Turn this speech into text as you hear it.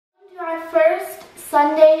Our first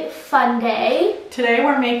Sunday fun day. Today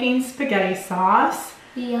we're making spaghetti sauce.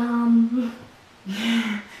 Yum.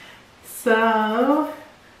 So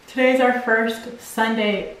today's our first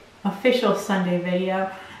Sunday, official Sunday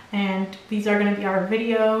video, and these are going to be our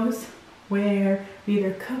videos where we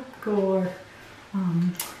either cook or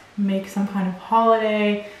make some kind of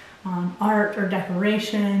holiday art or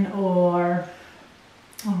decoration or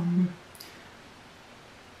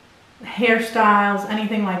hairstyles,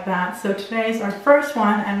 anything like that. So today's our first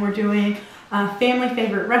one, and we're doing a family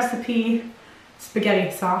favorite recipe, spaghetti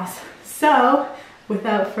sauce. So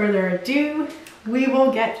without further ado, we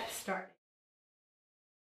will get started.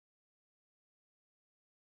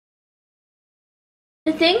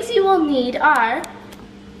 The things you will need are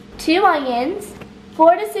 2 onions,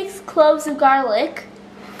 4 to 6 cloves of garlic.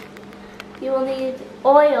 You will need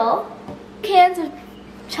oil, cans of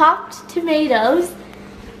chopped tomatoes,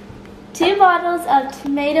 2 bottles of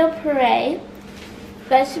tomato puree.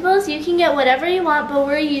 Vegetables, you can get whatever you want, but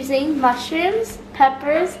we're using mushrooms,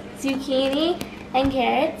 peppers, zucchini, and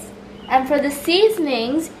carrots. And for the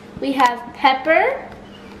seasonings, we have pepper,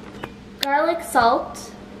 garlic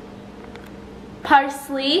salt,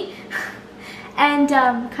 parsley, and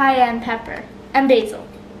cayenne pepper, and basil.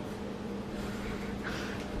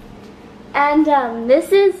 And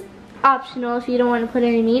this is optional if you don't want to put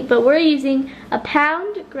any meat, but we're using a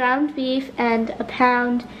pound ground beef and a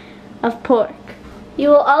pound of pork. You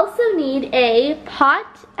will also need a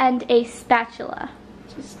pot and a spatula.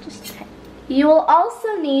 You will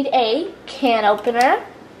also need a can opener,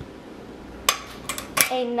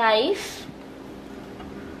 a knife,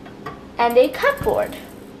 and a cupboard.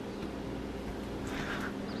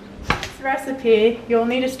 This recipe, you'll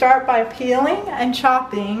need to start by peeling and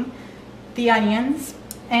chopping the onions,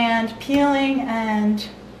 and peeling and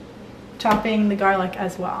chopping the garlic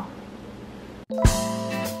as well.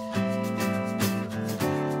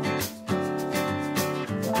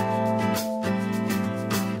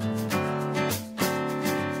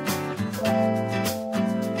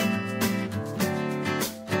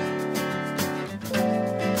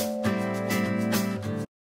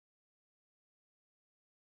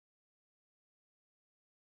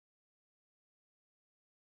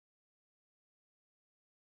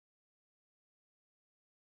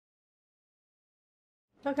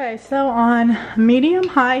 Okay, so on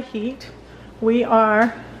medium-high heat, we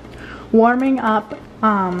are warming up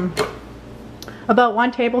about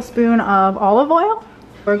 1 tablespoon of olive oil.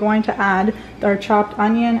 We're going to add our chopped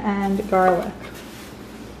onion and garlic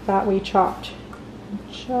that we chopped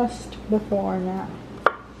just before now.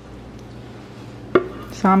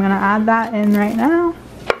 So I'm going to add that in right now.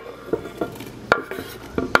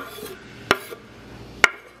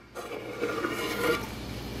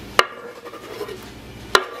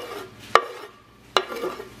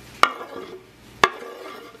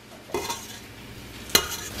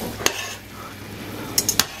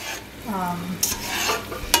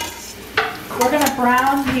 We're going to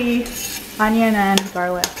brown the onion and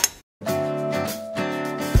garlic.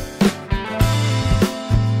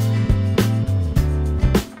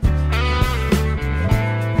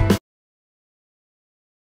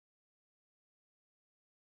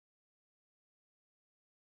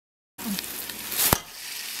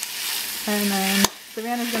 And then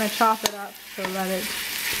Savannah's going to chop it up so that it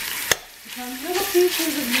becomes little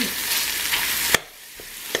pieces of meat.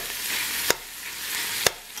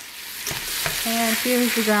 And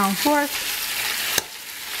here's the ground pork.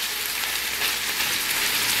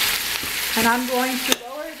 And I'm going to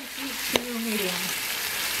lower the heat to medium.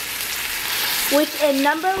 Which in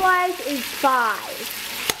number-wise is 5.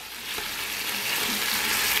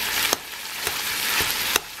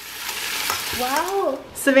 Wow.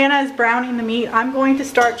 Savannah is browning the meat. I'm going to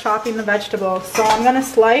start chopping the vegetables. So I'm going to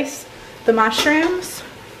slice the mushrooms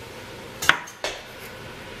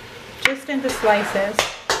just into slices.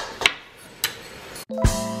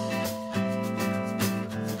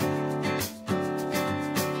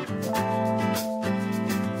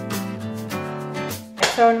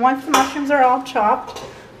 So once the mushrooms are all chopped,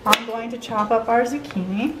 I'm going to chop up our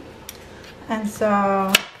zucchini. And so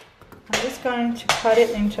I'm just going to cut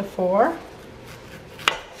it into 4.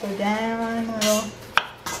 So down middle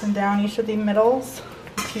and down each of the middles,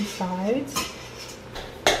 2 sides.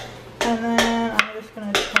 And then I'm just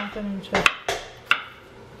going to chop it into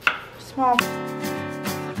small.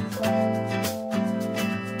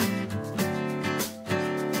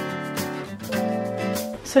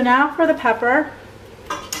 So now for the pepper,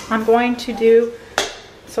 I'm going to do,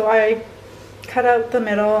 so I cut out the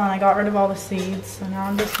middle and I got rid of all the seeds. So now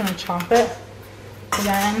I'm just going to chop it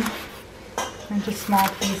again into small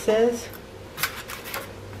pieces.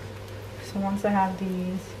 So once I have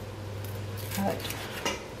these cut.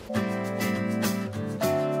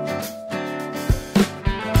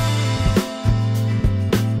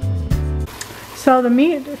 So the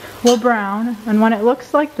meat will brown, and when it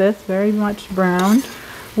looks like this, very much brown,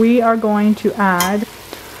 we are going to add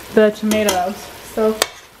the tomatoes. So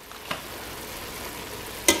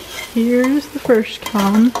here's the first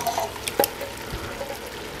cone.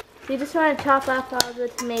 You just want to chop off all the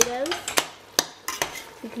tomatoes.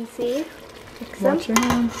 You can see. Watch your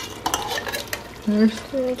hands. There's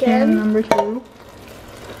can number 2.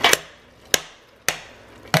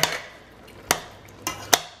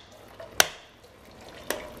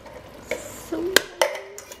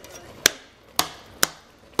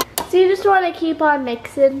 So you just want to keep on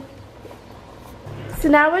mixing. So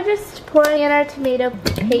now we're just pouring in our tomato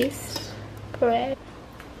paste. Puree.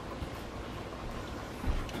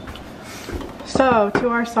 So to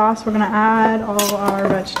our sauce, we're going to add all our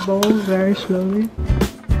vegetables very slowly.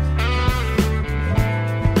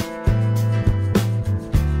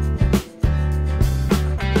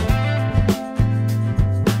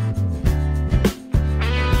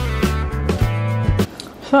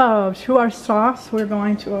 So to our sauce, we're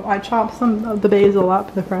going to, I chopped some of the basil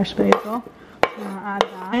up, the fresh basil. I'm going to add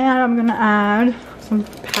that. And I'm going to add some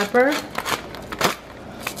pepper,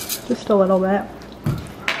 just a little bit.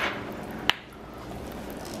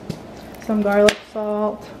 Some garlic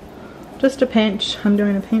salt, just a pinch. I'm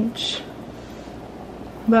doing a pinch.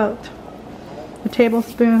 About a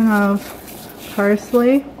tablespoon of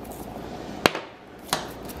parsley.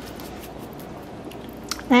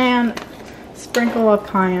 And sprinkle of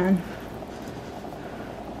cayenne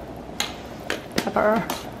pepper.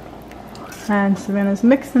 And Savannah's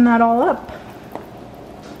mixing that all up.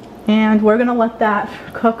 And we're gonna let that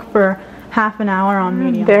cook for half an hour on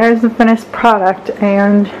medium. There's the finished product,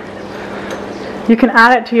 and you can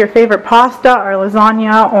add it to your favorite pasta or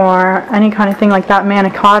lasagna or any kind of thing like that,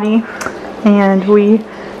 manicotti. And we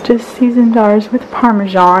just seasoned ours with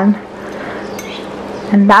Parmesan.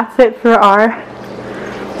 And that's it for our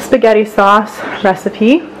spaghetti sauce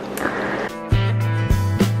recipe.